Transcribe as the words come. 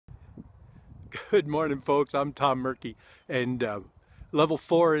Good morning, folks. I'm Tom Murky, and level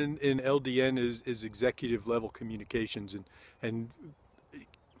 4 in LDN is executive level communications, and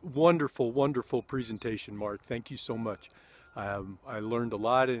wonderful, wonderful presentation, Mark. Thank you so much. I learned a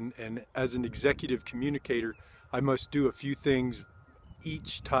lot, and as an executive communicator, I must do a few things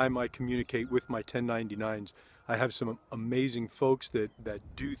each time I communicate with my 1099s. I have some amazing folks that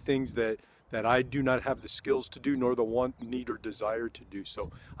do things that I do not have the skills to do, nor the want, need, or desire to do.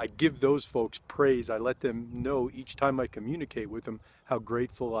 So I give those folks praise. I let them know each time I communicate with them how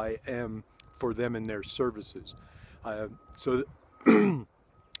grateful I am for them and their services. So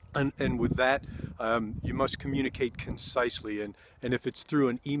and with that, you must communicate concisely. And if it's through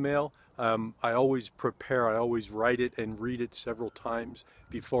an email, I always prepare, I always write it and read it several times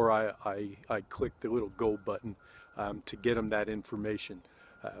before I click the little go button to get them that information.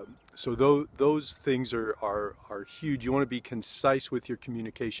 So those things are huge. You want to be concise with your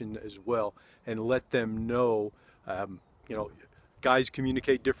communication as well and let them know, you know, guys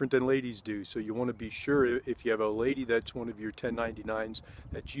communicate different than ladies do. So you want to be sure if you have a lady that's one of your 1099s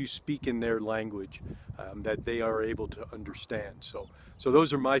that you speak in their language that they are able to understand. So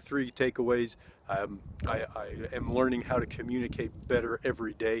those are my three takeaways. I am learning how to communicate better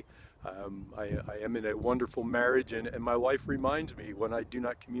every day. I am in a wonderful marriage, and my wife reminds me when I do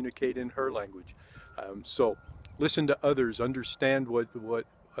not communicate in her language. So listen to others, understand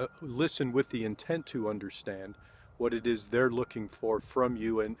listen with the intent to understand what it is they're looking for from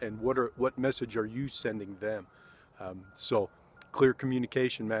you, and what message are you sending them. So clear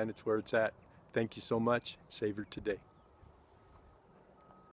communication, man, it's where it's at. Thank you so much. Savor today.